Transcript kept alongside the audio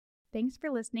Thanks for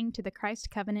listening to the Christ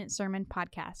Covenant Sermon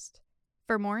Podcast.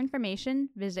 For more information,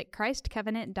 visit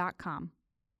christcovenant.com.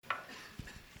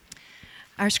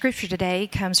 Our scripture today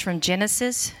comes from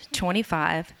Genesis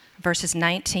 25, verses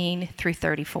 19 through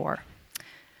 34.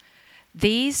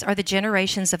 These are the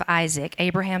generations of Isaac,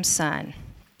 Abraham's son.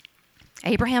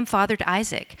 Abraham fathered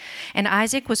Isaac, and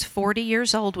Isaac was 40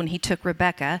 years old when he took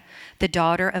Rebekah, the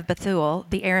daughter of Bethuel,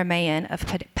 the Aramean of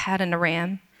Paddan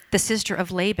Aram, the sister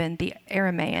of Laban, the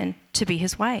Aramean, to be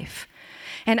his wife.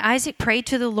 And Isaac prayed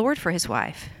to the Lord for his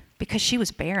wife, because she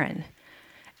was barren.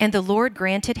 And the Lord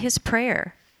granted his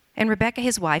prayer, and Rebekah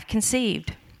his wife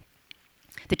conceived.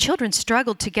 The children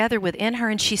struggled together within her,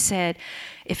 and she said,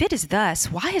 "If it is thus,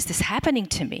 why is this happening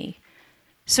to me?"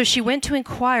 So she went to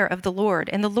inquire of the Lord,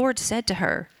 and the Lord said to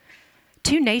her,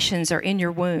 "Two nations are in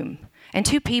your womb, and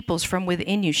two peoples from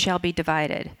within you shall be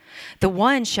divided. The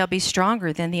one shall be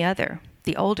stronger than the other.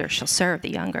 The older shall serve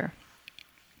the younger."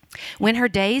 When her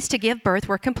days to give birth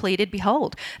were completed,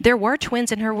 behold, there were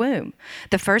twins in her womb.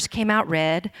 The first came out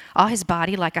red, all his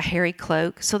body like a hairy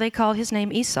cloak, so they called his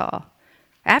name Esau.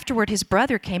 Afterward, his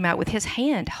brother came out with his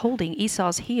hand holding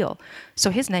Esau's heel, so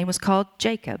his name was called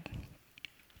Jacob.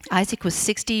 Isaac was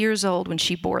 60 years old when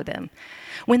she bore them.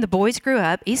 When the boys grew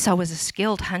up, Esau was a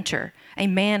skilled hunter, a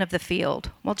man of the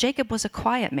field, while Jacob was a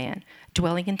quiet man,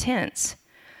 dwelling in tents.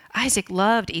 Isaac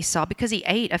loved Esau because he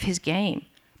ate of his game,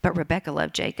 but Rebekah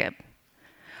loved Jacob.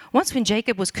 Once when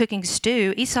Jacob was cooking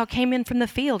stew, Esau came in from the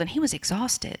field, and he was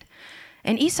exhausted.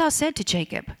 And Esau said to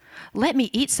Jacob, "Let me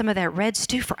eat some of that red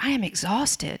stew, for I am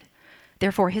exhausted."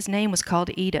 Therefore his name was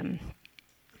called Edom.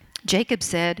 Jacob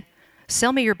said,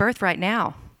 "Sell me your birthright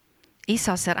now."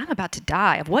 Esau said, "I'm about to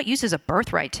die. Of what use is a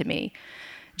birthright to me?"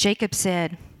 Jacob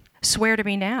said, "Swear to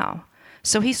me now."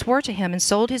 So he swore to him and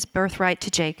sold his birthright to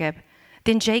Jacob.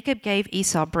 Then Jacob gave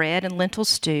Esau bread and lentil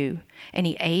stew, and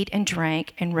he ate and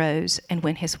drank and rose and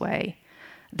went his way.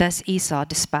 Thus Esau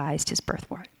despised his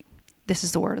birthright. This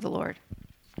is the word of the Lord.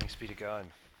 Thanks be to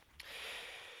God.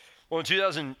 Well, in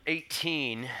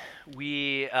 2018,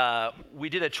 we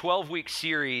did a 12-week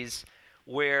series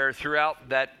where throughout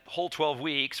that whole 12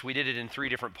 weeks, we did it in 3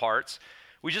 different parts.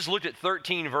 We just looked at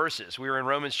 13 verses. We were in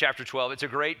Romans chapter 12. It's a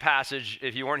great passage,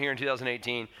 if you weren't here in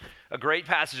 2018, a great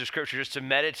passage of Scripture just to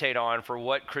meditate on for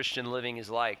what Christian living is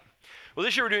like. Well,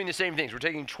 this year we're doing the same things. We're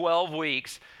taking 12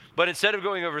 weeks, but instead of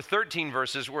going over 13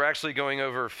 verses, we're actually going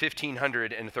over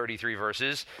 1,533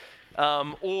 verses,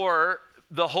 or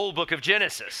the whole book of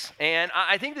Genesis. And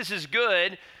I think this is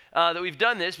good that we've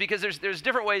done this because there's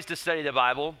different ways to study the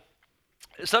Bible.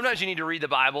 Sometimes you need to read the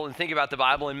Bible and think about the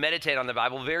Bible and meditate on the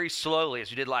Bible very slowly,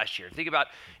 as you did last year. Think about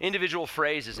individual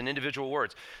phrases and individual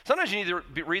words. Sometimes you need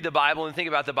to read the Bible and think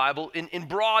about the Bible in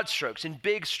broad strokes, in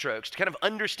big strokes, to kind of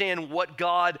understand what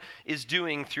God is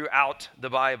doing throughout the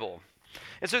Bible.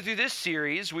 And so through this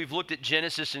series, we've looked at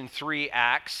Genesis in 3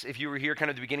 acts. If you were here kind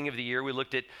of at the beginning of the year, we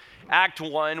looked at Act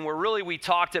 1, where really we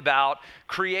talked about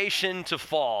creation to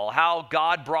fall, how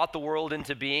God brought the world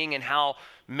into being and how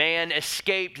man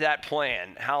escaped that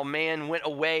plan, how man went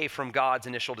away from God's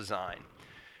initial design.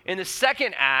 In the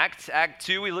second act, Act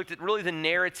 2, we looked at really the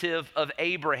narrative of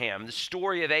Abraham, the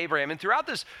story of Abraham. And throughout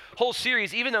this whole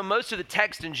series, even though most of the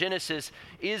text in Genesis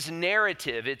is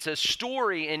narrative, it's a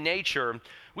story in nature,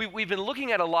 we've been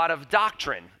looking at a lot of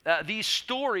doctrine. These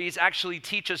stories actually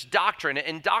teach us doctrine.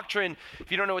 And doctrine,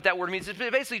 if you don't know what that word means, it's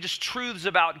basically just truths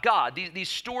about God. These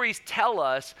stories tell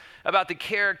us about the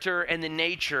character and the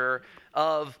nature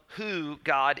of who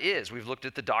God is. We've looked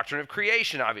at the doctrine of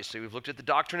creation, obviously. We've looked at the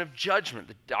doctrine of judgment,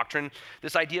 the doctrine,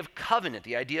 this idea of covenant,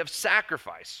 the idea of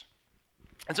sacrifice.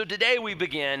 And so today we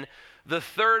begin the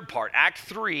third part, Act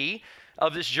 3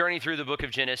 of this journey through the book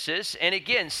of Genesis. And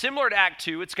again, similar to Act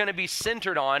 2, it's going to be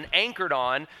centered on, anchored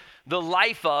on, the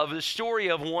life of, the story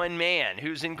of one man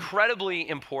who's incredibly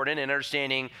important in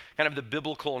understanding kind of the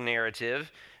biblical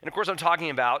narrative. And of course, I'm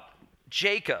talking about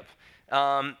Jacob.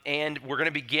 And we're going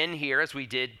to begin here, as we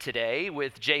did today,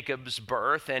 with Jacob's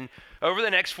birth. And over the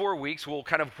next 4 weeks, we'll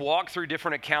kind of walk through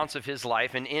different accounts of his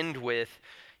life and end with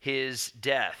his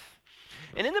death.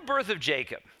 And in the birth of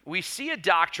Jacob, we see a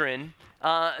doctrine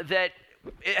that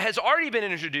has already been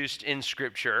introduced in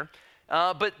Scripture,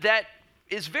 but that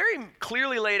is very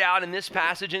clearly laid out in this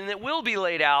passage and that will be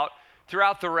laid out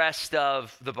throughout the rest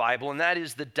of the Bible, and that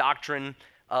is the doctrine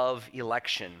of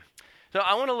election. So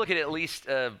I want to look at least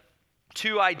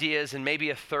 2 ideas and maybe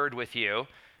a third with you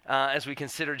as we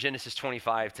consider Genesis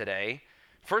 25 today.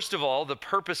 First of all, the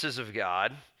purposes of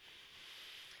God.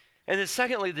 And then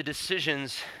secondly, the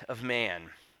decisions of man.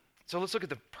 So let's look at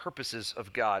the purposes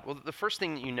of God. Well, the first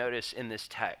thing that you notice in this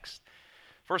text,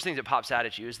 first thing that pops out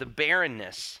at you is the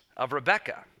barrenness of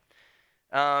Rebekah.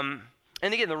 And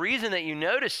again, the reason that you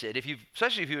notice it,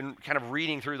 especially if you've been kind of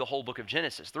reading through the whole book of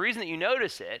Genesis, the reason that you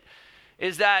notice it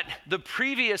is that the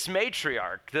previous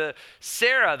matriarch,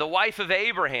 Sarah, the wife of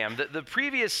Abraham, the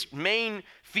previous main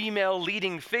female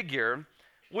leading figure,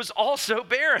 was also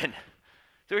barren.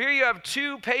 So here you have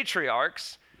two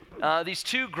patriarchs, these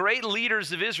two great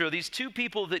leaders of Israel, these two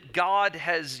people that God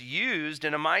has used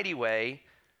in a mighty way,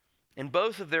 and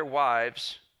both of their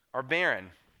wives are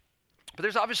barren. But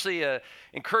there's obviously an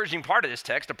encouraging part of this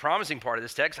text, a promising part of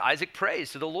this text. Isaac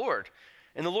prays to the Lord.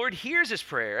 And the Lord hears his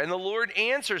prayer, and the Lord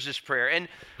answers his prayer. And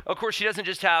of course, she doesn't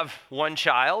just have one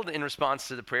child in response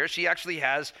to the prayer. She actually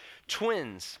has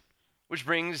twins, which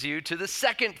brings you to the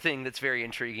second thing that's very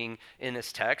intriguing in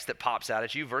this text that pops out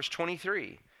at you, verse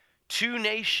 23. 2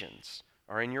 nations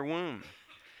are in your womb,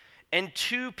 and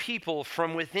 2 people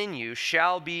from within you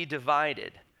shall be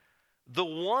divided. The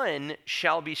one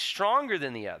shall be stronger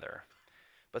than the other,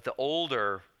 but the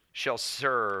older shall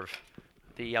serve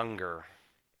the younger.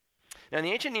 Now, in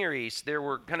the ancient Near East, there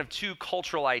were kind of 2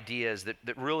 cultural ideas that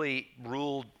really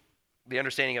ruled the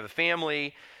understanding of a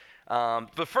family.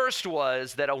 The first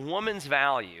was that a woman's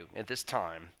value at this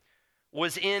time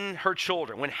was in her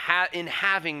children, in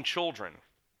having children.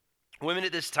 Women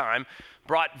at this time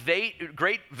brought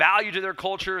great value to their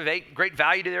culture, great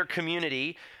value to their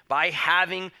community by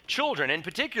having children, and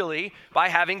particularly by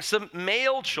having some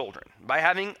male children, by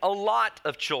having a lot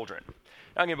of children.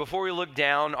 Now, again, before we look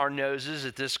down our noses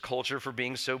at this culture for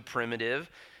being so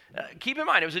primitive, keep in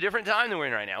mind, it was a different time than we're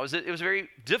in right now. It was a very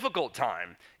difficult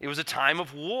time. It was a time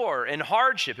of war and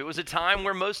hardship. It was a time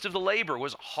where most of the labor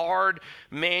was hard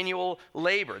manual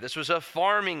labor. This was a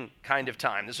farming kind of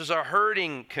time. This was a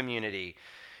herding community.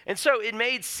 And so it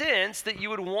made sense that you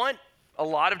would want a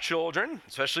lot of children,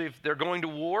 especially if they're going to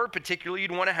war. Particularly,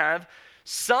 you'd want to have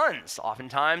sons.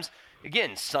 Oftentimes,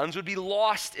 again, sons would be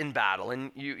lost in battle,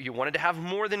 and you wanted to have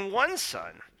more than one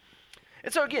son.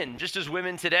 And so again, just as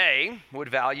women today would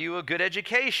value a good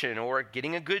education or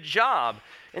getting a good job,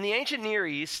 in the ancient Near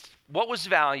East, what was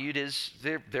valued is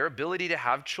their ability to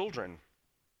have children.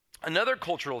 Another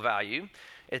cultural value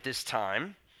at this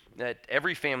time that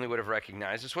every family would have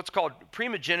recognized is what's called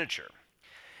primogeniture.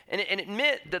 And it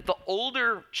meant that the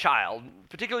older child,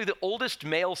 particularly the oldest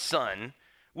male son,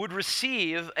 would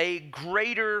receive a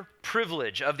greater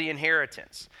privilege of the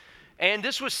inheritance. And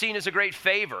this was seen as a great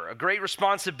favor, a great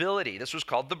responsibility. This was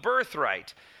called the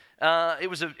birthright. It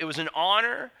was an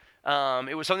honor.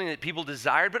 It was something that people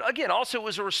desired, but again, also it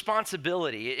was a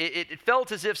responsibility. It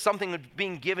felt as if something was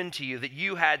being given to you that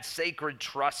you had sacred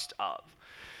trust of.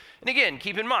 And again,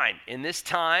 keep in mind, in this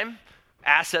time,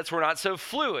 assets were not so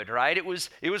fluid, right? It was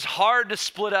hard to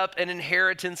split up an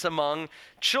inheritance among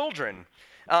children.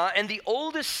 And the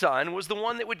oldest son was the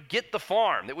one that would get the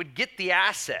farm, that would get the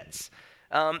assets.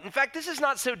 In fact, this is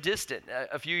not so distant.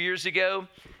 A few years ago,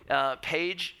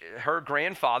 Paige, her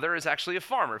grandfather, is actually a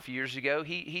farmer. A few years ago,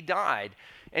 he died.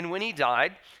 And when he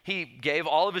died, he gave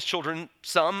all of his children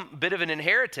some bit of an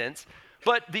inheritance.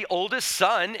 But the oldest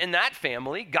son in that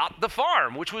family got the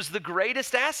farm, which was the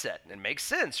greatest asset. It makes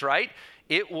sense, right?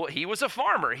 He was a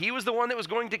farmer. He was the one that was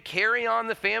going to carry on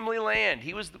the family land.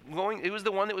 He was the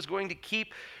one that was going to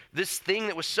keep this thing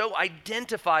that was so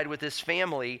identified with this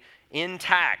family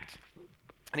intact.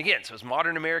 And again, so as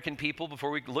modern American people, before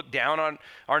we look down on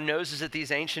our noses at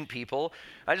these ancient people,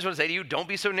 I just want to say to you, don't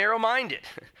be so narrow-minded.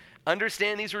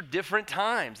 Understand these were different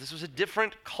times. This was a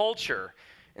different culture.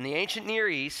 In the ancient Near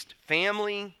East,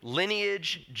 family,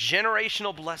 lineage,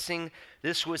 generational blessing,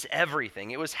 this was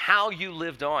everything. It was how you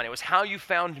lived on. It was how you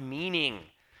found meaning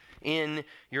in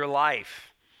your life.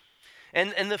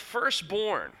 And the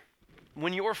firstborn,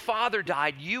 when your father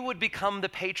died, you would become the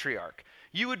patriarch.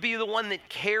 You would be the one that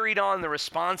carried on the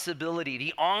responsibility,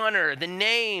 the honor, the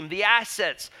name, the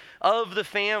assets of the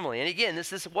family. And again,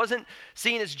 this wasn't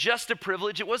seen as just a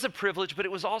privilege. It was a privilege, but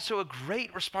it was also a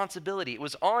great responsibility. It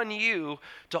was on you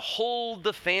to hold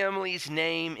the family's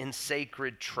name in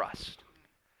sacred trust.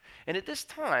 And at this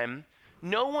time,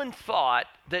 no one thought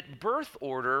that birth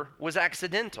order was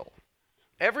accidental.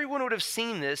 Everyone would have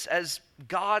seen this as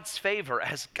God's favor,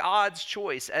 as God's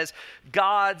choice, as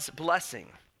God's blessing.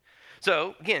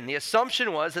 So, again, the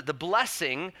assumption was that the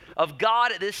blessing of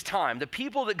God at this time, the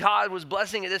people that God was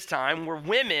blessing at this time, were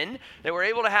women that were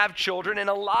able to have children, and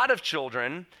a lot of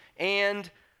children,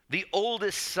 and the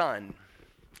oldest son.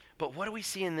 But what do we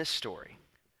see in this story?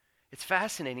 It's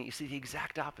fascinating. You see the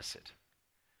exact opposite.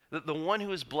 The one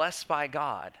who is blessed by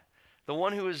God, the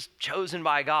one who is chosen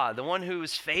by God, the one who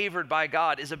is favored by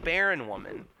God is a barren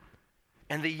woman,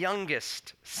 and the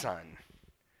youngest son.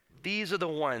 These are the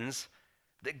ones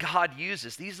that God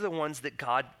uses. These are the ones that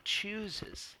God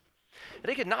chooses.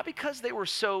 And again, not because they were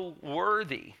so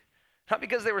worthy, not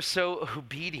because they were so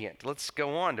obedient. Let's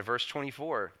go on to verse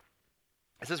 24.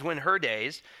 It says, when her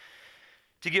days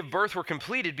to give birth were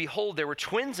completed, behold, there were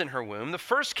twins in her womb. The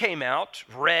first came out,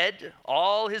 red,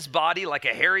 all his body like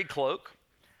a hairy cloak.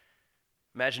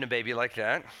 Imagine a baby like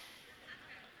that.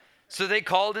 So they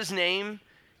called his name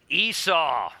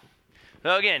Esau.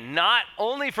 Now again, not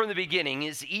only from the beginning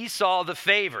is Esau the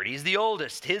favorite. He's the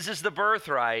oldest. His is the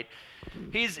birthright.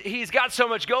 He's got so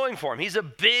much going for him. He's a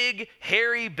big,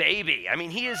 hairy baby. I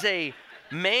mean, he is a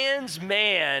man's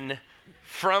man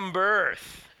from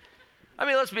birth. I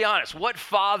mean, let's be honest. What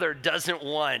father doesn't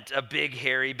want a big,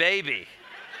 hairy baby?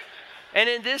 And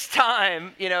in this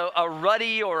time, a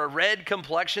ruddy or a red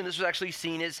complexion, this was actually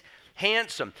seen as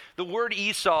handsome. The word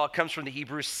Esau comes from the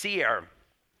Hebrew seir,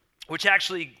 which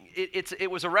actually, it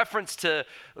was a reference to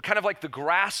kind of like the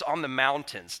grass on the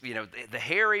mountains, the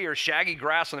hairy or shaggy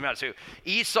grass on the mountains. So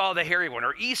Esau, the hairy one,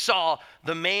 or Esau,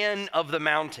 the man of the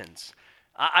mountains.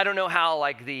 I don't know how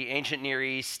like the ancient Near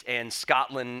East and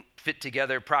Scotland fit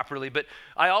together properly, but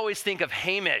I always think of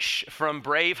Hamish from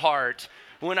Braveheart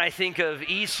when I think of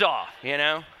Esau,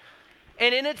 And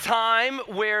in a time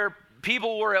where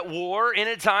people were at war, in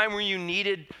a time where you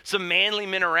needed some manly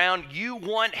men around, you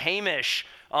want Hamish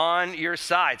on your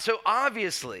side. So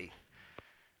obviously,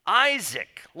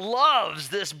 Isaac loves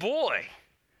this boy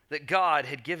that God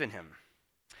had given him.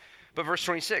 But verse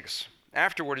 26,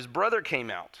 afterward his brother came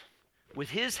out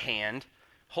with his hand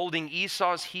holding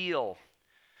Esau's heel.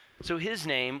 So his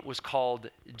name was called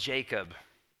Jacob.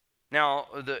 Now,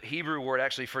 the Hebrew word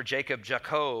actually for Jacob,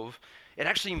 Jacob, it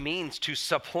actually means to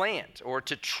supplant or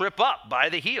to trip up by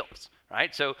the heels,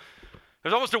 right? So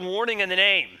there's almost a warning in the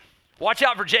name. Watch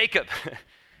out for Jacob.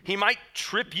 He might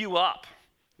trip you up.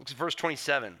 Look at verse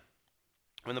 27.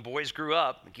 When the boys grew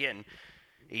up, again,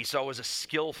 Esau was a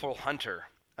skillful hunter,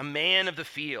 a man of the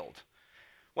field,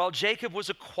 while Jacob was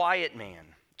a quiet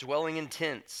man, dwelling in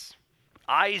tents.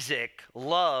 Isaac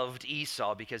loved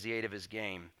Esau because he ate of his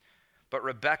game, but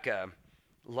Rebekah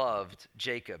loved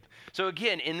Jacob. So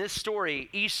again, in this story,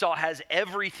 Esau has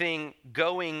everything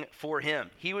going for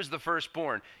him. He was the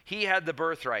firstborn. He had the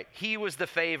birthright. He was the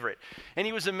favorite. And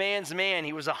he was a man's man.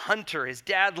 He was a hunter. His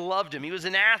dad loved him. He was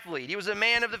an athlete. He was a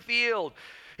man of the field.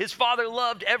 His father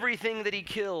loved everything that he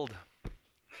killed.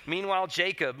 Meanwhile,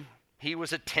 Jacob, he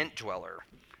was a tent dweller.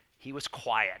 He was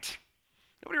quiet.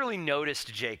 Nobody really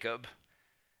noticed Jacob.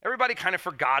 Everybody kind of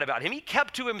forgot about him. He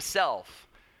kept to himself.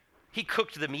 He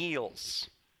cooked the meals,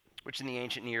 which in the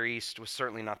ancient Near East was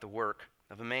certainly not the work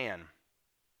of a man.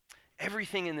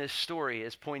 Everything in this story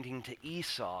is pointing to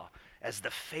Esau as the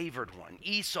favored one,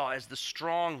 Esau as the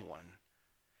strong one.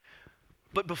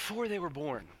 But before they were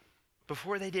born,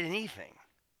 before they did anything,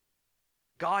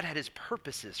 God had his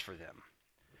purposes for them.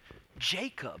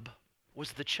 Jacob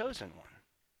was the chosen one.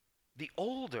 The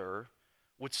older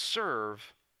would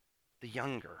serve the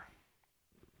younger.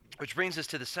 Which brings us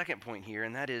to the second point here,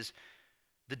 and that is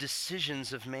the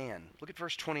decisions of man. Look at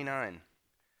verse 29. It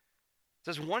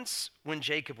says, once when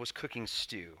Jacob was cooking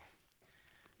stew,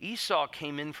 Esau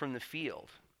came in from the field,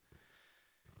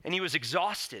 and he was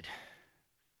exhausted.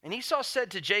 And Esau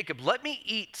said to Jacob, let me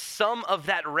eat some of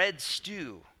that red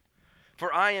stew,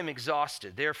 for I am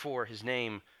exhausted. Therefore his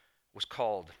name was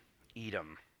called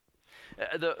Edom.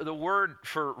 The word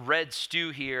for red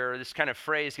stew here, this kind of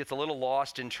phrase gets a little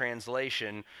lost in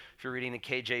translation. If you're reading the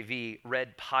KJV,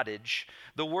 red pottage,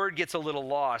 the word gets a little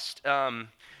lost.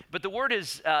 But the word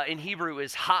is in Hebrew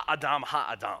is ha-adam,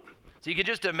 ha-adam. So you can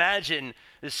just imagine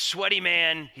this sweaty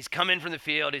man, he's come in from the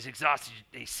field, he's exhausted,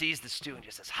 he sees the stew and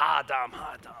just says, ha-adam,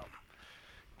 ha-adam.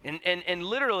 And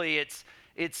literally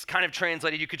it's kind of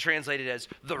translated, you could translate it as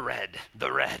the red,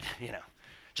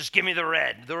 Just give me the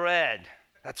red.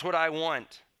 That's what I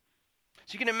want.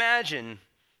 So you can imagine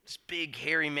this big,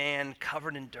 hairy man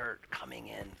covered in dirt coming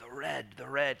in. The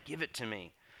red, give it to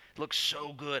me. It looks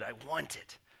so good. I want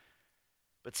it.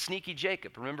 But sneaky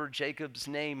Jacob, remember Jacob's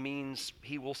name means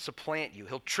he will supplant you.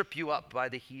 He'll trip you up by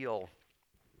the heel.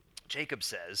 Jacob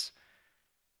says,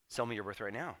 sell me your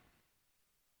birthright now.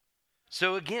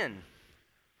 So again,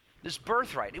 this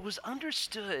birthright, it was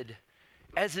understood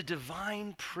as a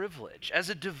divine privilege, as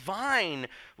a divine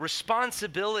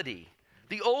responsibility.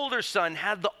 The older son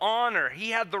had the honor,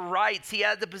 he had the rights, he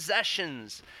had the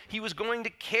possessions. He was going to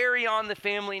carry on the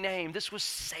family name. This was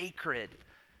sacred.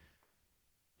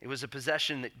 It was a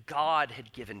possession that God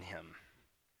had given him.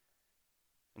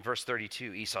 In verse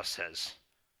 32, Esau says,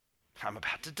 I'm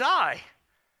about to die.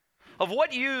 Of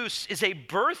what use is a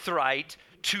birthright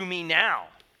to me now?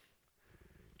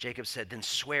 Jacob said, then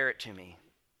swear it to me.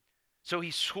 So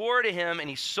he swore to him, and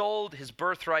he sold his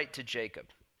birthright to Jacob.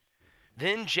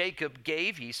 Then Jacob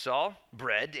gave Esau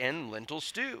bread and lentil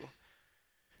stew.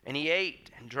 And he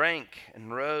ate and drank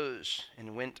and rose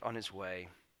and went on his way.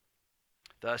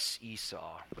 Thus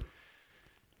Esau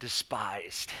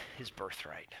despised his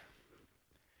birthright.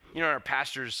 You know, our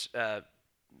pastors, we have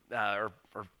a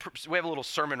little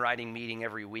sermon writing meeting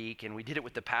every week, and we did it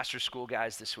with the pastor school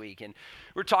guys this week. And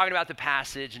we're talking about the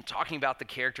passage and talking about the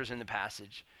characters in the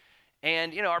passage.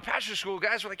 And, you know, our pastor school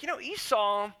guys were like, you know,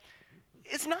 Esau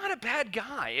is not a bad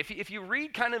guy. If you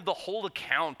read kind of the whole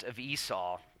account of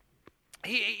Esau,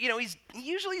 he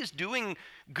usually is doing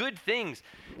good things.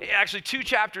 Actually, 2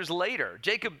 chapters later,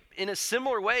 Jacob, in a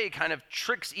similar way, kind of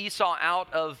tricks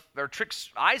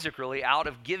Isaac really out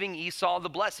of giving Esau the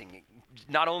blessing.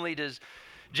 Not only does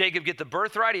Jacob get the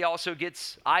birthright, he also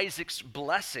gets Isaac's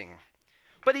blessing.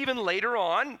 But even later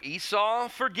on, Esau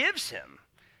forgives him.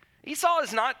 Esau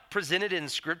is not presented in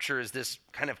Scripture as this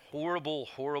kind of horrible,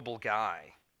 horrible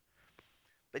guy.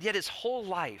 But yet his whole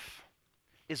life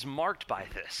is marked by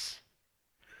this.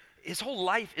 His whole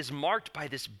life is marked by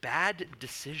this bad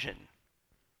decision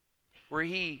where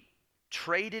he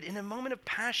traded, in a moment of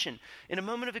passion, in a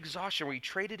moment of exhaustion, where he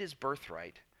traded his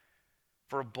birthright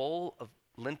for a bowl of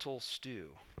lentil stew.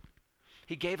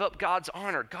 He gave up God's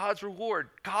honor, God's reward,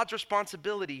 God's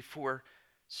responsibility for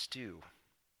stew.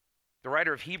 The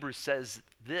writer of Hebrews says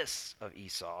this of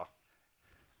Esau: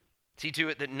 see to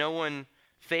it that no one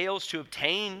fails to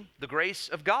obtain the grace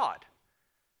of God,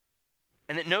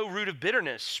 and that no root of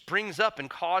bitterness springs up and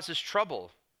causes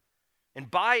trouble, and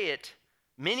by it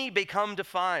many become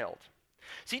defiled.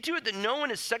 See to it that no one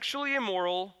is sexually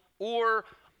immoral or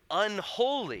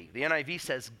unholy. The NIV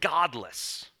says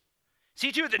godless.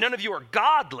 See to it that none of you are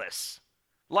godless,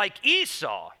 like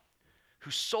Esau, who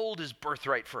sold his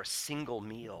birthright for a single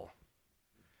meal.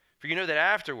 For you know that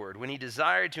afterward, when he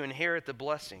desired to inherit the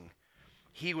blessing,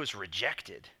 he was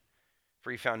rejected,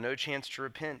 for he found no chance to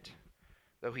repent,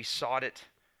 though he sought it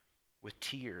with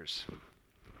tears.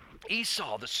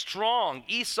 Esau the strong,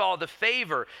 Esau the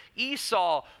favor,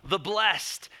 Esau the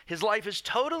blessed. His life is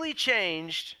totally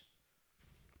changed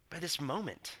by this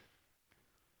moment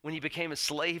when he became a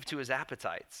slave to his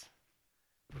appetites.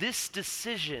 This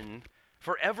decision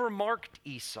forever marked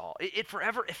Esau. It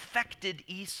forever affected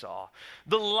Esau.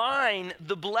 The line,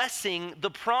 the blessing, the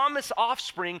promised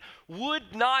offspring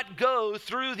would not go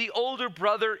through the older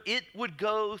brother. It would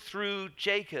go through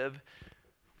Jacob.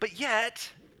 But yet,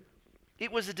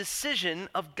 it was a decision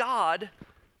of God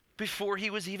before he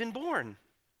was even born.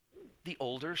 The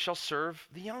older shall serve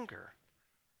the younger.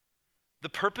 The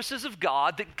purposes of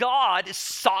God, that God is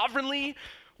sovereignly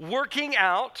working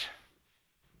out,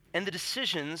 and the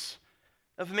decisions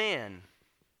of man.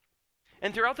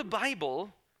 And throughout the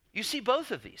Bible, you see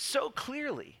both of these so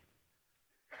clearly.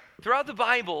 Throughout the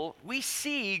Bible, we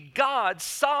see God's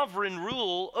sovereign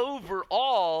rule over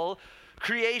all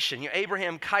creation. You know,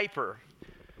 Abraham Kuyper,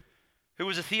 who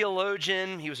was a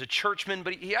theologian, he was a churchman,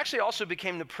 but he actually also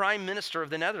became the prime minister of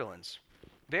the Netherlands.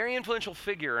 Very influential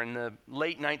figure in the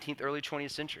late 19th, early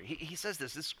 20th century. He says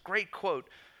this great quote: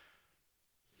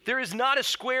 "There is not a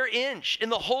square inch in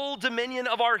the whole dominion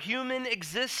of our human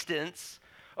existence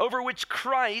over which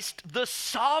Christ, the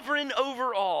sovereign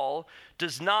over all,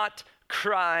 does not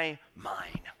cry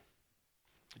mine."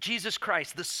 Jesus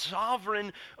Christ, the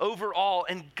sovereign over all,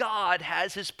 and God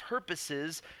has his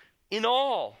purposes in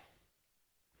all.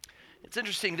 It's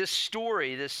interesting, this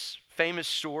story, this famous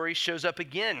story, shows up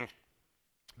again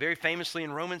very famously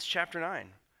in Romans chapter 9.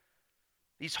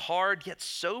 These hard yet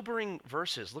sobering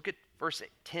verses. Look at verse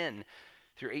 10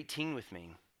 through 18 with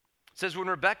me. It says, when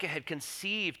Rebekah had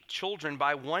conceived children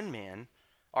by one man,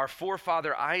 our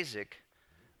forefather Isaac,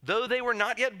 though they were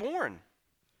not yet born,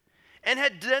 and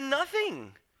had done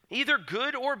nothing, either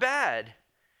good or bad,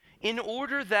 in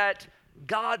order that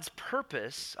God's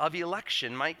purpose of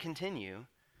election might continue,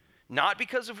 not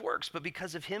because of works, but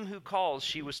because of him who calls,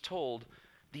 she was told,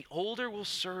 the older will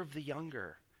serve the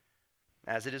younger.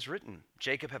 As it is written,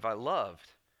 Jacob have I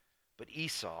loved, but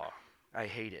Esau I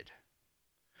hated.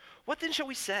 What then shall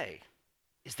we say?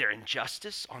 Is there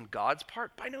injustice on God's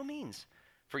part? By no means.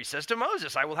 For he says to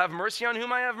Moses, I will have mercy on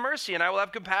whom I have mercy, and I will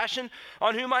have compassion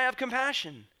on whom I have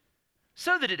compassion.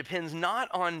 So that it depends not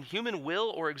on human will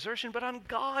or exertion, but on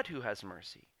God who has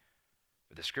mercy.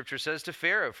 For the scripture says to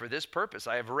Pharaoh, for this purpose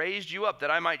I have raised you up,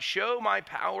 that I might show my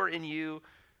power in you,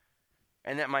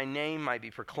 and that my name might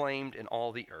be proclaimed in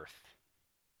all the earth.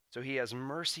 So he has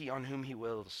mercy on whom he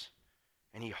wills,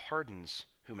 and he hardens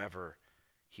whomever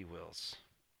he wills.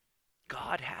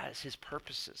 God has his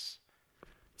purposes.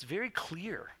 It's very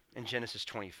clear in Genesis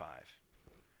 25.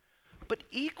 But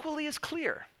equally as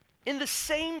clear, in the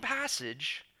same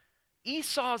passage,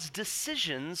 Esau's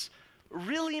decisions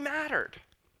really mattered.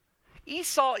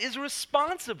 Esau is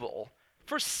responsible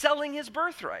for selling his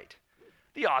birthright.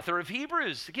 The author of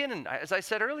Hebrews, again, as I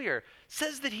said earlier,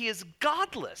 says that he is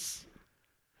godless.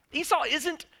 Esau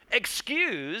isn't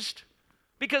excused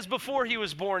because before he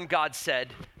was born, God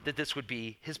said that this would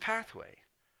be his pathway.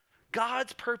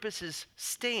 God's purposes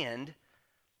stand,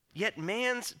 yet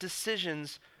man's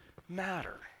decisions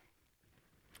matter.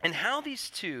 And how these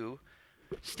two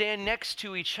stand next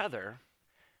to each other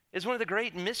is one of the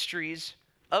great mysteries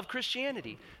of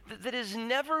Christianity that is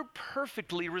never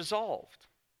perfectly resolved.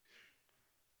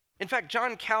 In fact,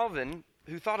 John Calvin,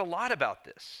 who thought a lot about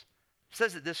this,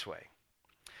 says it this way.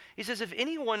 He says, if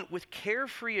anyone with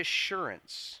carefree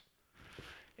assurance,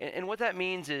 and what that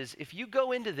means is if you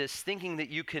go into this thinking that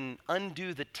you can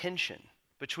undo the tension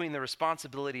between the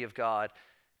responsibility of God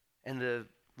and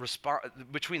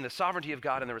between the sovereignty of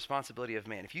God and the responsibility of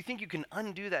man, if you think you can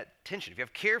undo that tension, if you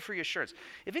have carefree assurance,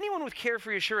 if anyone with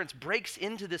carefree assurance breaks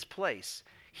into this place,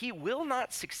 he will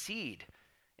not succeed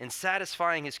in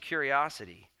satisfying his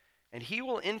curiosity, and he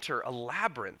will enter a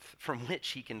labyrinth from which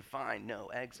he can find no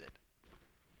exit.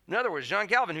 In other words, John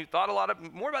Calvin, who thought a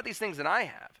lot more about these things than I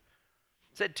have,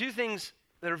 said two things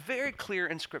that are very clear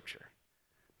in Scripture.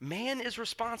 Man is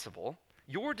responsible,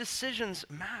 your decisions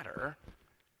matter,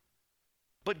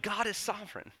 but God is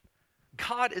sovereign.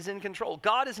 God is in control.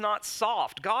 God is not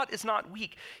soft. God is not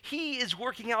weak. He is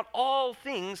working out all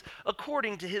things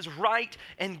according to his right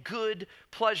and good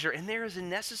pleasure. And there is a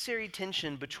necessary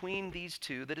tension between these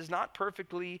two that is not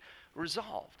perfectly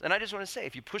resolved. And I just want to say,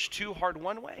 if you push too hard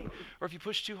one way, or if you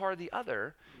push too hard the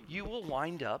other, you will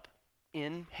wind up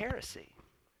in heresy.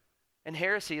 And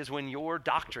heresy is when your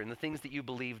doctrine, the things that you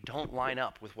believe, don't line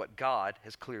up with what God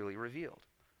has clearly revealed.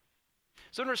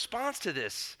 So in response to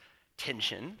this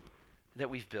tension that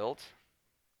we've built,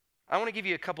 I want to give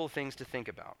you a couple of things to think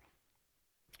about.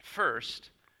 First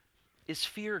is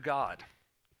fear God.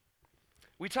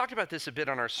 We talked about this a bit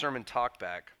on our sermon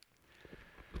talkback.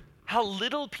 How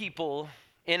little people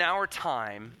in our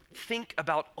time think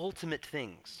about ultimate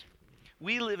things.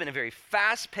 We live in a very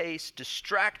fast-paced,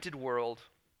 distracted world.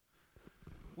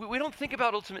 We don't think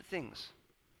about ultimate things.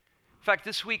 In fact,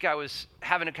 this week I was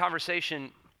having a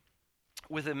conversation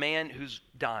with a man who's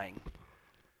dying.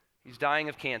 He's dying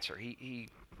of cancer. He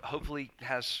hopefully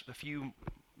has a few,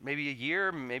 maybe a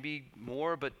year, maybe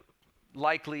more, but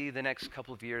likely the next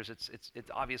couple of years. It's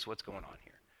obvious what's going on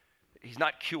here. He's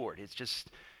not cured. It's just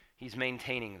he's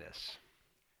maintaining this.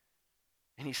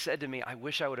 And he said to me, I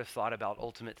wish I would have thought about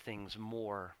ultimate things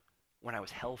more when I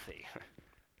was healthy.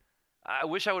 I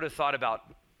wish I would have thought about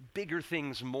bigger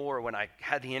things more when I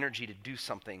had the energy to do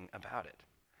something about it.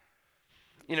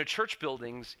 You know, church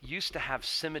buildings used to have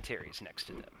cemeteries next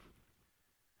to them.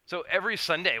 So every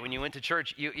Sunday when you went to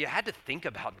church, you had to think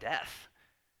about death.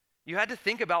 You had to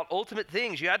think about ultimate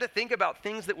things. You had to think about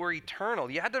things that were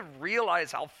eternal. You had to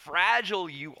realize how fragile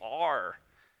you are.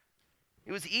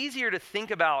 It was easier to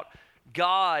think about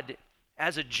God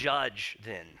as a judge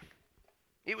then.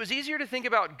 It was easier to think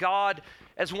about God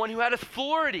as one who had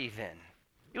authority then.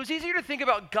 It was easier to think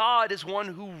about God as one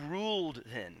who ruled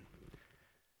then.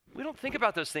 We don't think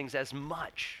about those things as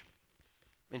much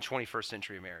in 21st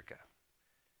century America.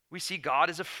 We see God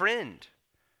as a friend.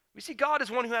 We see God as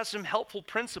one who has some helpful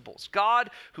principles. God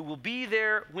who will be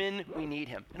there when we need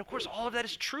him. And of course, all of that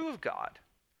is true of God.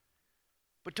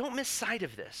 But don't miss sight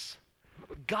of this.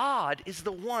 God is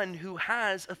the one who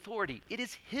has authority. It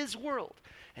is his world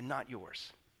and not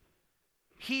yours.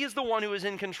 He is the one who is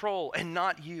in control and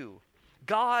not you.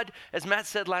 God, as Matt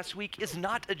said last week, is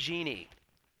not a genie.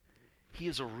 He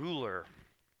is a ruler.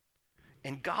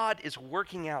 And God is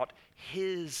working out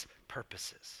his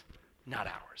purposes, not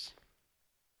ours.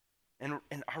 And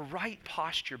our right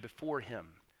posture before him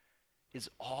is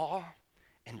awe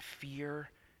and fear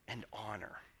and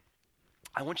honor.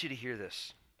 I want you to hear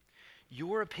this.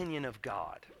 Your opinion of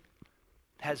God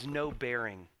has no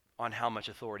bearing on how much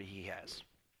authority he has.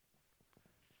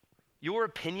 Your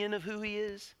opinion of who he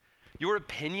is, your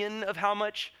opinion of how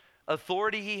much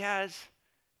authority he has,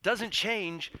 doesn't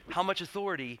change how much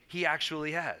authority he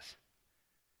actually has.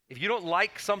 If you don't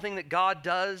like something that God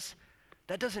does,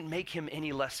 that doesn't make him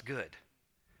any less good.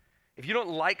 If you don't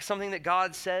like something that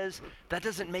God says, that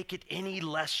doesn't make it any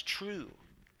less true.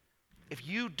 If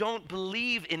you don't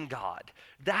believe in God,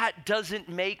 that doesn't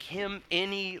make him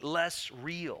any less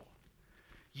real.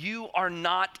 You are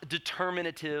not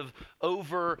determinative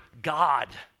over God.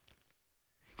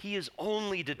 He is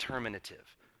only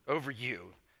determinative over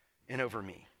you and over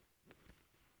me.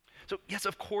 So yes,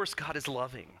 of course God is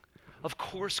loving. Of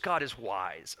course God is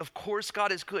wise. Of course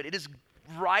God is good. It is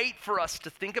right for us to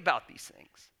think about these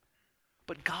things.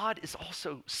 But God is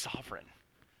also sovereign.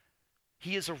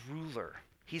 He is a ruler.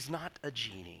 He's not a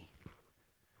genie.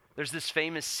 There's this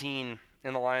famous scene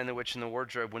in The Lion, the Witch, and the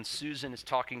Wardrobe when Susan is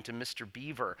talking to Mr.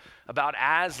 Beaver about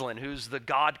Aslan, who's the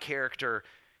God character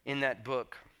in that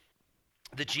book,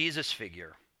 the Jesus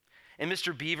figure. And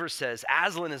Mr. Beaver says,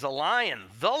 Aslan is a lion,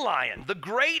 the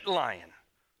great lion.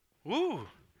 Ooh,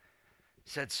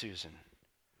 said Susan.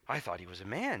 I thought he was a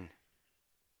man.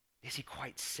 Is he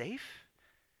quite safe?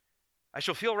 I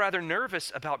shall feel rather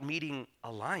nervous about meeting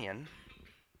a lion.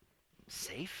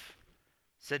 Safe?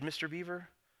 Said Mr. Beaver.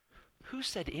 Who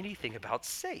said anything about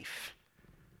safe?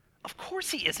 Of course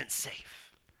he isn't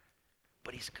safe.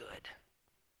 But he's good.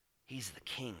 He's the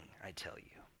king, I tell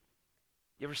you.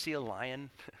 You ever see a lion?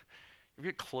 You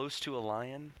get close to a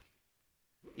lion?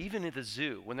 Even at the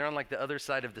zoo, when they're on like the other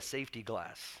side of the safety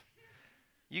glass,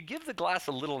 you give the glass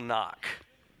a little knock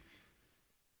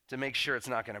to make sure it's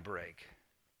not going to break.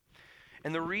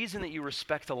 And the reason that you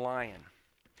respect a lion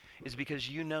is because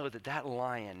you know that that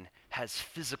lion has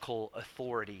physical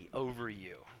authority over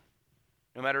you.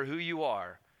 No matter who you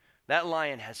are, that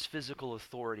lion has physical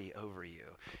authority over you.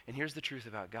 And here's the truth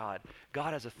about God.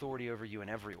 God has authority over you in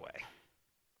every way.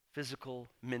 Physical,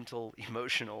 mental,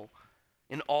 emotional,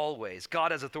 in all ways.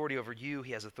 God has authority over you.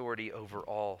 He has authority over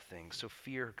all things. So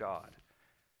fear God.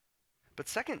 But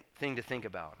second thing to think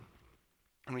about,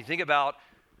 when we think about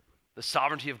the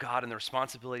sovereignty of God and the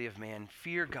responsibility of man,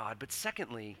 fear God. But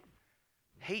secondly,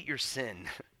 hate your sin.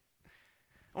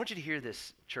 I want you to hear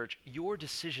this, church. Your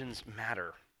decisions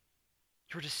matter.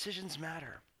 Your decisions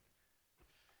matter.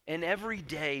 And every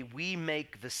day we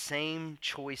make the same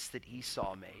choice that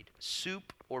Esau made,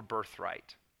 soup or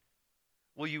birthright.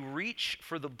 Will you reach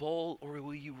for the bowl or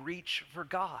will you reach for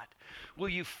God? Will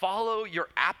you follow your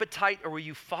appetite or will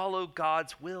you follow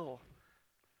God's will?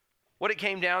 What it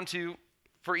came down to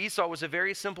for Esau was a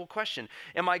very simple question.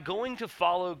 Am I going to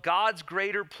follow God's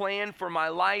greater plan for my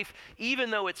life,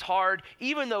 even though it's hard,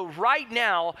 even though right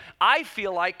now I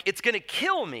feel like it's going to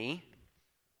kill me,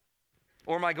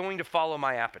 or am I going to follow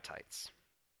my appetites?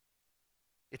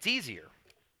 It's easier.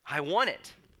 I want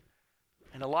it.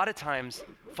 And a lot of times,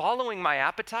 following my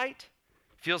appetite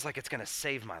feels like it's going to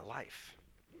save my life.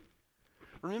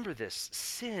 Remember this,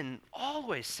 sin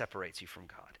always separates you from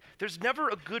God. There's never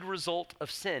a good result of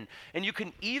sin. And you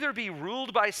can either be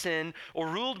ruled by sin or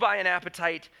ruled by an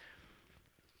appetite,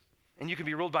 and you can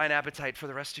be ruled by an appetite for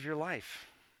the rest of your life.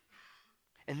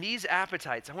 And these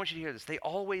appetites, I want you to hear this, they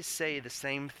always say the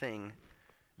same thing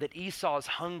that Esau's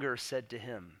hunger said to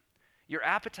him. Your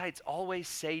appetites always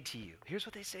say to you, here's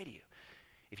what they say to you.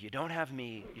 If you don't have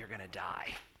me, you're going to die.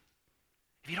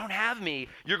 If you don't have me,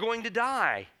 you're going to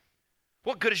die.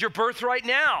 What good is your birthright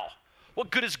now? What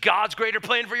good is God's greater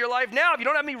plan for your life now? If you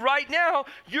don't have me right now,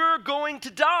 you're going to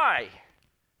die.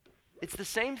 It's the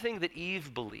same thing that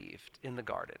Eve believed in the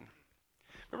garden.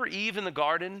 Remember Eve in the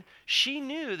garden? She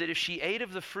knew that if she ate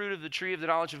of the fruit of the tree of the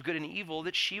knowledge of good and evil,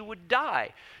 that she would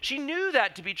die. She knew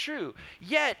that to be true.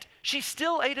 Yet, she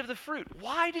still ate of the fruit.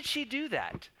 Why did she do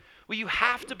that? Well, you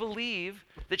have to believe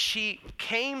that she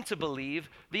came to believe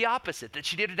the opposite, that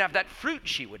she didn't have that fruit,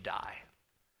 she would die.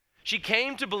 She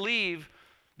came to believe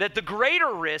that the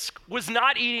greater risk was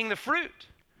not eating the fruit,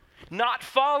 not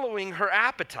following her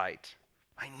appetite.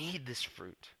 I need this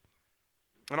fruit.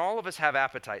 And all of us have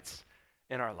appetites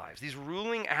in our lives, these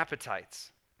ruling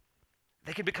appetites.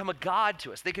 They can become a god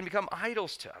to us. They can become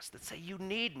idols to us that say, you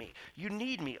need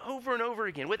me over and over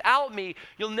again. Without me,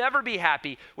 you'll never be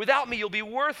happy. Without me, you'll be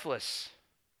worthless.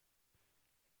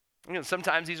 You know,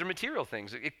 sometimes these are material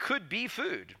things. It could be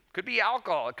food, could be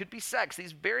alcohol, it could be sex,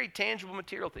 these very tangible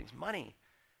material things, money.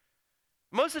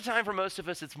 Most of the time for most of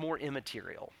us, it's more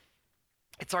immaterial.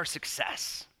 It's our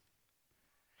success.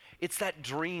 It's that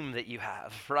dream that you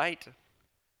have, right?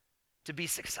 To be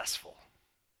successful.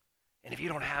 And if you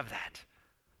don't have that,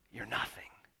 you're nothing.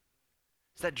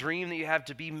 It's that dream that you have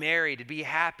to be married, to be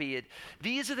happy.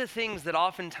 These are the things that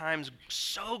oftentimes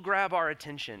so grab our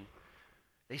attention.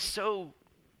 They so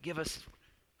give us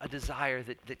a desire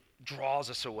that draws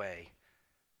us away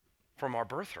from our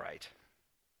birthright,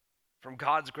 from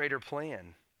God's greater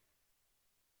plan.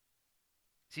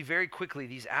 See, very quickly,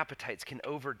 these appetites can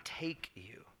overtake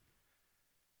you.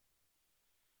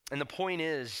 And the point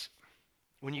is,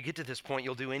 when you get to this point,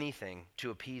 you'll do anything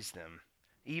to appease them,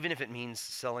 even if it means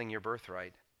selling your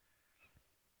birthright.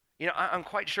 You know, I'm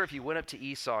quite sure if you went up to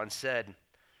Esau and said,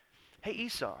 hey,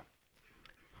 Esau,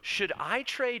 should I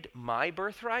trade my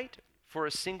birthright for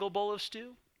a single bowl of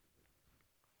stew?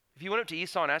 If you went up to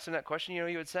Esau and asked him that question, you know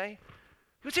what he would say?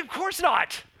 He would say, of course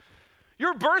not.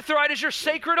 Your birthright is your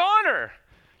sacred honor.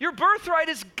 Your birthright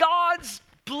is God's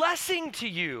blessing to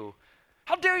you.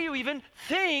 How dare you even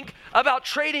think about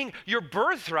trading your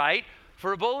birthright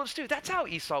for a bowl of stew? That's how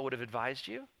Esau would have advised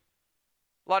you.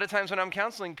 A lot of times when I'm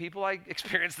counseling people, I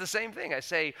experience the same thing. I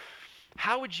say,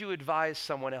 how would you advise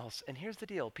someone else? And here's the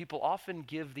deal. People often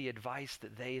give the advice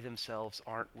that they themselves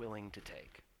aren't willing to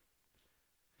take.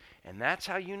 And that's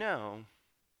how you know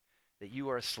that you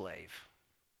are a slave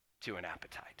to an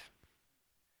appetite.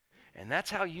 And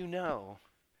that's how you know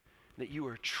that you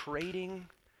are trading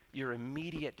your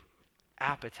immediate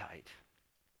appetite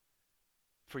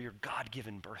for your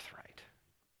God-given birthright.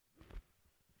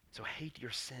 So hate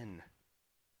your sin.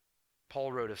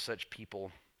 Paul wrote of such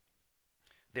people,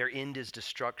 their end is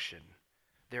destruction.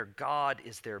 Their God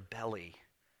is their belly.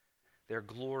 Their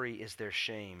glory is their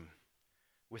shame,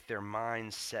 with their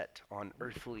minds set on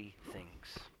earthly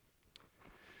things.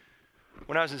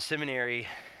 When I was in seminary,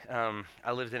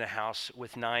 I lived in a house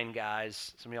with 9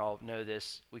 guys. Some of y'all know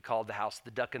this. We called the house the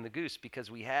Duck and the Goose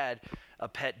because we had a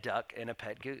pet duck and a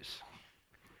pet goose.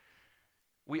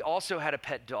 We also had a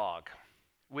pet dog,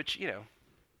 which,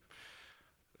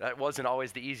 that wasn't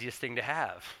always the easiest thing to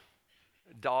have.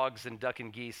 Dogs and duck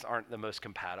and geese aren't the most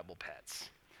compatible pets.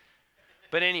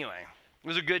 But anyway, it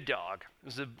was a good dog. It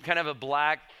was a kind of a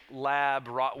black lab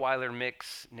Rottweiler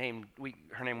mix.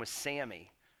 Her name was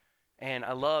Sammy. And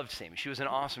I loved Sammy. She was an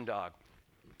awesome dog.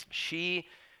 She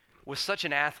was such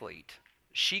an athlete.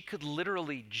 She could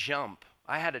literally jump.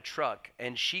 I had a truck,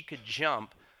 and she could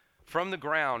jump from the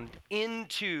ground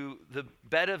into the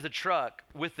bed of the truck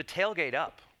with the tailgate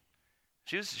up.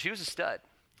 She was a stud.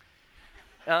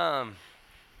 But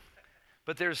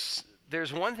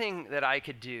there's one thing that I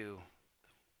could do,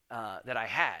 that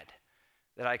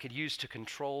I could use to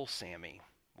control Sammy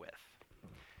with.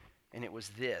 And it was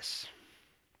this.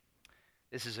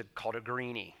 This is called a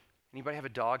greenie. Anybody have a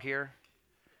dog here?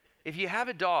 If you have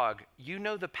a dog, you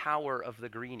know the power of the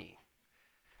greenie.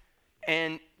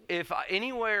 And if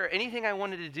anything I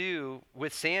wanted to do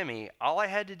with Sammy, all I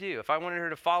had to do, if I wanted her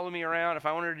to follow me around, if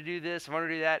I wanted her to do this, if I wanted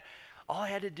her to do that, all I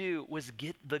had to do was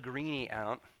get the greenie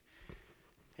out,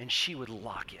 and she would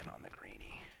lock in on the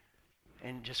greenie.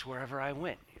 And just wherever I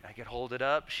went, I could hold it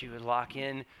up, she would lock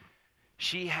in.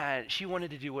 She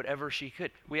wanted to do whatever she could.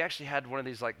 We actually had one of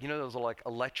these, those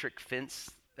electric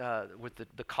fence with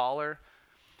the collar.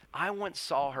 I once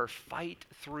saw her fight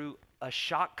through a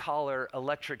shock collar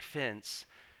electric fence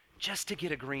just to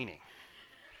get a greenie.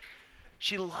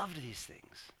 She loved these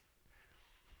things.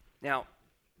 Now,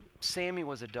 Sammy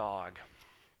was a dog,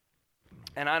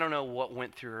 and I don't know what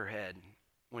went through her head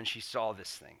when she saw this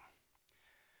thing,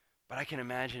 but I can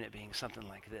imagine it being something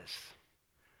like this.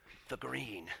 The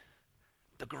green.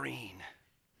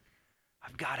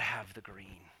 I've got to have the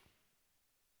green.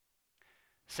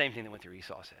 Same thing that went through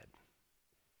Esau's head.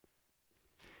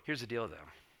 Here's the deal, though.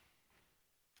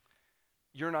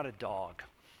 You're not a dog.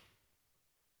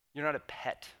 You're not a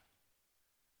pet.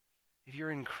 If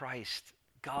you're in Christ,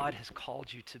 God has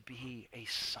called you to be a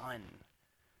son,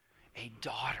 a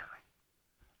daughter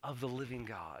of the living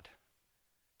God,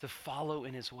 to follow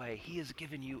in his way. He has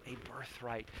given you a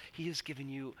birthright. He has given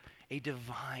you a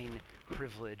divine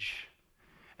privilege.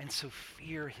 And so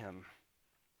fear him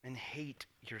and hate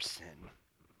your sin.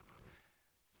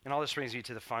 And all this brings me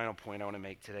to the final point I want to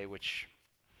make today, which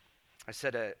I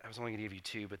said I was only going to give you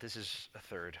 2, but this is a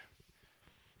third.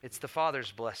 It's the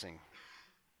Father's blessing.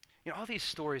 All these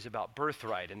stories about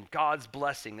birthright and God's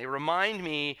blessing, they remind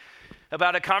me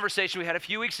about a conversation we had a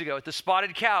few weeks ago at the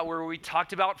Spotted Cow where we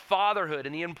talked about fatherhood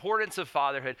and the importance of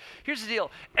fatherhood. Here's the deal.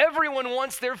 Everyone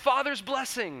wants their father's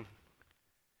blessing.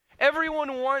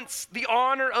 Everyone wants the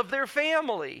honor of their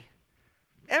family.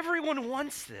 Everyone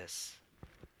wants this.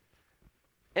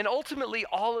 And ultimately,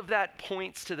 all of that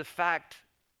points to the fact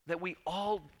that we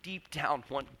all deep down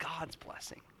want God's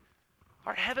blessing,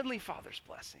 our Heavenly Father's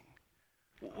blessing.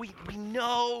 We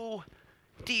know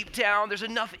deep down there's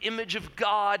enough image of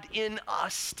God in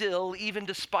us still, even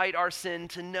despite our sin,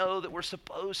 to know that we're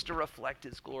supposed to reflect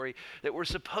his glory, that we're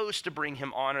supposed to bring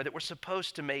him honor, that we're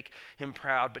supposed to make him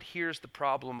proud. But here's the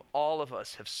problem. All of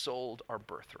us have sold our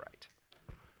birthright.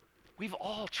 We've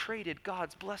all traded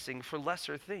God's blessing for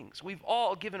lesser things. We've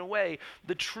all given away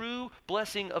the true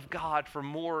blessing of God for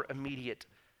more immediate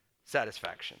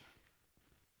satisfaction.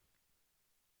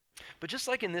 But just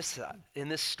like in this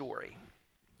story,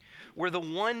 where the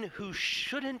one who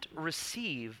shouldn't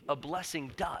receive a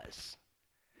blessing does,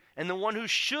 and the one who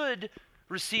should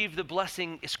receive the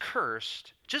blessing is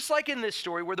cursed, just like in this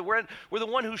story where the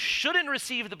one who shouldn't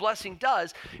receive the blessing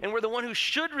does, and where the one who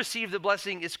should receive the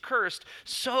blessing is cursed,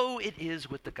 so it is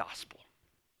with the gospel.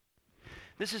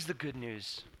 This is the good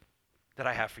news that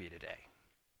I have for you today.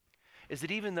 is that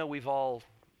even though we've all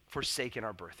forsaken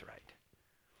our birthright,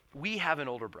 we have an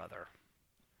older brother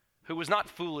who was not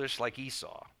foolish like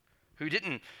Esau, who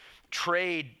didn't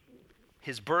trade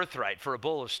his birthright for a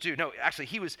bowl of stew. No, actually,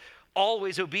 he was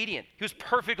always obedient. He was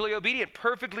perfectly obedient,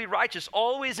 perfectly righteous,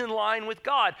 always in line with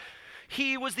God.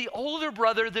 He was the older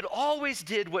brother that always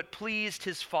did what pleased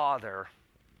his father.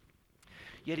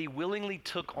 Yet he willingly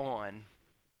took on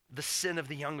the sin of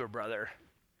the younger brother.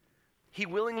 He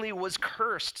willingly was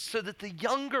cursed so that the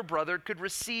younger brother could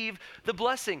receive the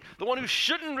blessing. The one who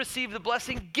shouldn't receive the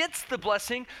blessing gets the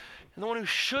blessing, and the one who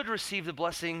should receive the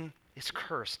blessing is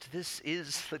cursed. This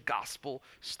is the gospel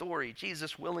story.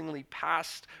 Jesus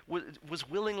was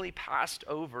willingly passed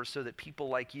over so that people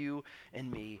like you and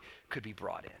me could be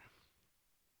brought in.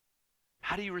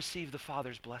 How do you receive the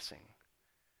Father's blessing?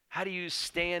 How do you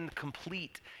stand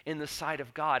complete in the sight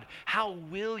of God? How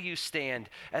will you stand,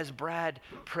 as Brad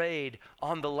prayed,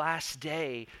 on the last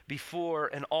day before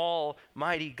an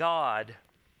almighty God?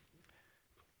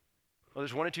 Well,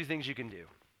 there's one of two things you can do.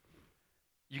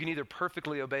 You can either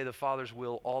perfectly obey the Father's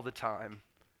will all the time,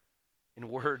 in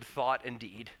word, thought, and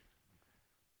deed,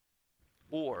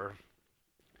 or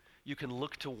you can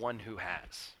look to one who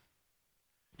has.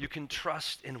 You can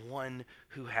trust in one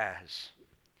who has.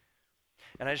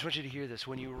 And I just want you to hear this.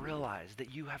 When you realize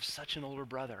that you have such an older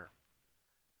brother,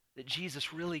 that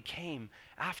Jesus really came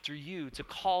after you to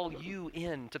call you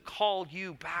in, to call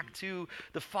you back to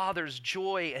the Father's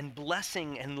joy and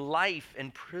blessing and life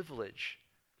and privilege,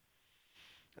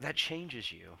 that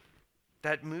changes you.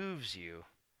 That moves you.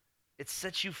 It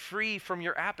sets you free from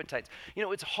your appetites. You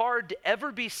know, it's hard to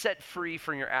ever be set free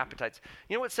from your appetites.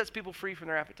 You know what sets people free from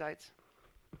their appetites?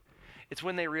 It's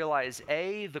when they realize,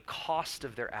 A, the cost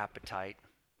of their appetite,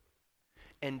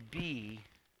 and B,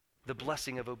 the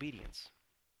blessing of obedience.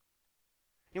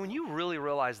 You know, when you really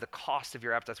realize the cost of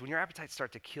your appetites, when your appetites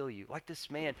start to kill you, like this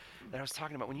man that I was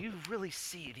talking about, when you really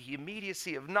see the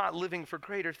immediacy of not living for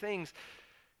greater things,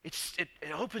 it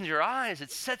opens your eyes,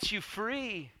 it sets you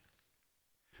free.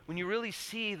 When you really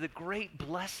see the great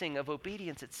blessing of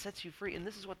obedience, it sets you free. And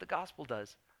this is what the gospel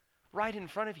does. Right in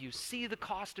front of you, see the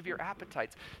cost of your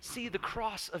appetites. See the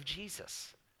cross of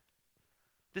Jesus.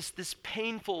 This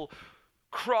painful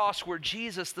cross where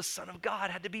Jesus, the Son of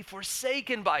God, had to be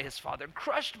forsaken by his Father,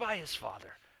 crushed by his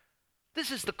Father.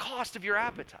 This is the cost of your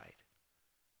appetite.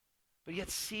 But yet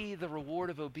see the reward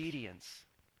of obedience.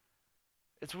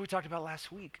 It's what we talked about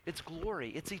last week. It's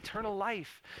glory. It's eternal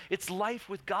life. It's life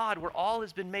with God where all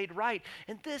has been made right.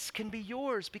 And this can be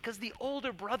yours because the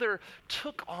older brother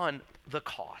took on the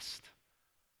cost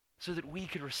so that we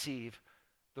could receive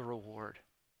the reward.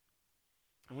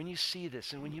 And when you see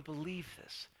this and when you believe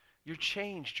this, you're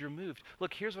changed, you're moved.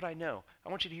 Look, here's what I know. I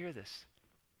want you to hear this.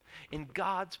 In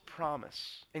God's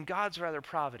promise, in God's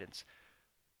providence,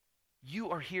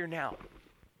 you are here now.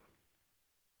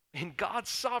 In God's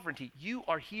sovereignty, you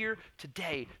are here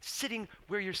today, sitting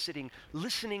where you're sitting,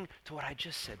 listening to what I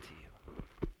just said to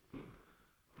you.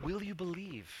 Will you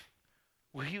believe?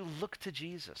 Will you look to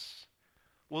Jesus?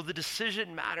 Will the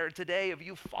decision matter today of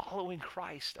you following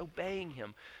Christ, obeying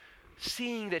him,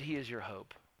 seeing that he is your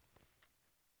hope?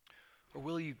 Or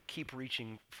will you keep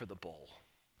reaching for the bowl?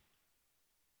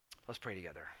 Let's pray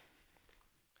together.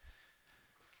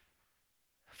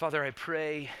 Father, I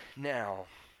pray now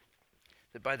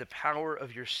that by the power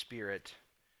of your Spirit,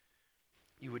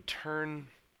 you would turn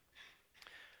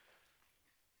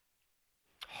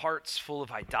hearts full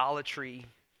of idolatry,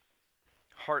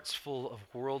 hearts full of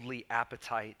worldly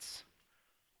appetites,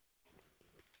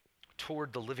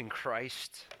 toward the living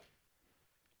Christ,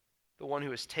 the one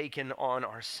who has taken on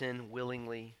our sin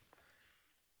willingly,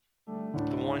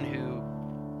 the one who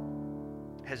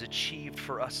has achieved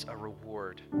for us a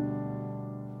reward,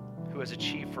 who has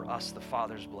achieved for us the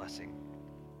Father's blessing.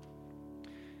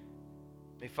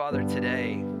 May, Father,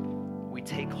 today we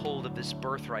take hold of this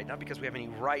birthright, not because we have any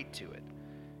right to it,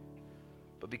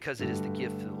 but because it is the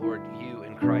gift that the Lord, you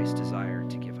and Christ desire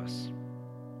to give us.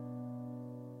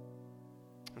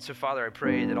 And so, Father, I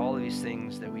pray that all of these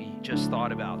things that we just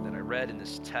thought about, that I read in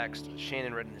this text, that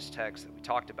Shannon read in this text, that we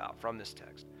talked about from this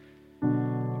text,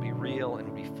 would be real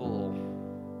and would be full,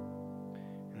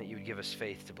 and that you would give us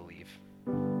faith to believe.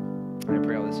 And I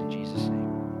pray all this in Jesus' name.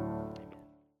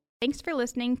 Thanks for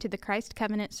listening to the Christ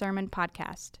Covenant Sermon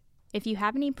Podcast. If you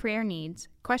have any prayer needs,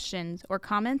 questions, or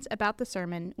comments about the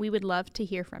sermon, we would love to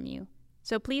hear from you.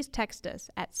 So please text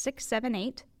us at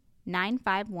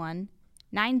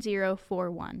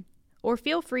 678-951-9041, or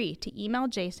feel free to email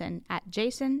Jason at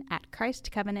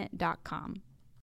jason@christcovenant.com.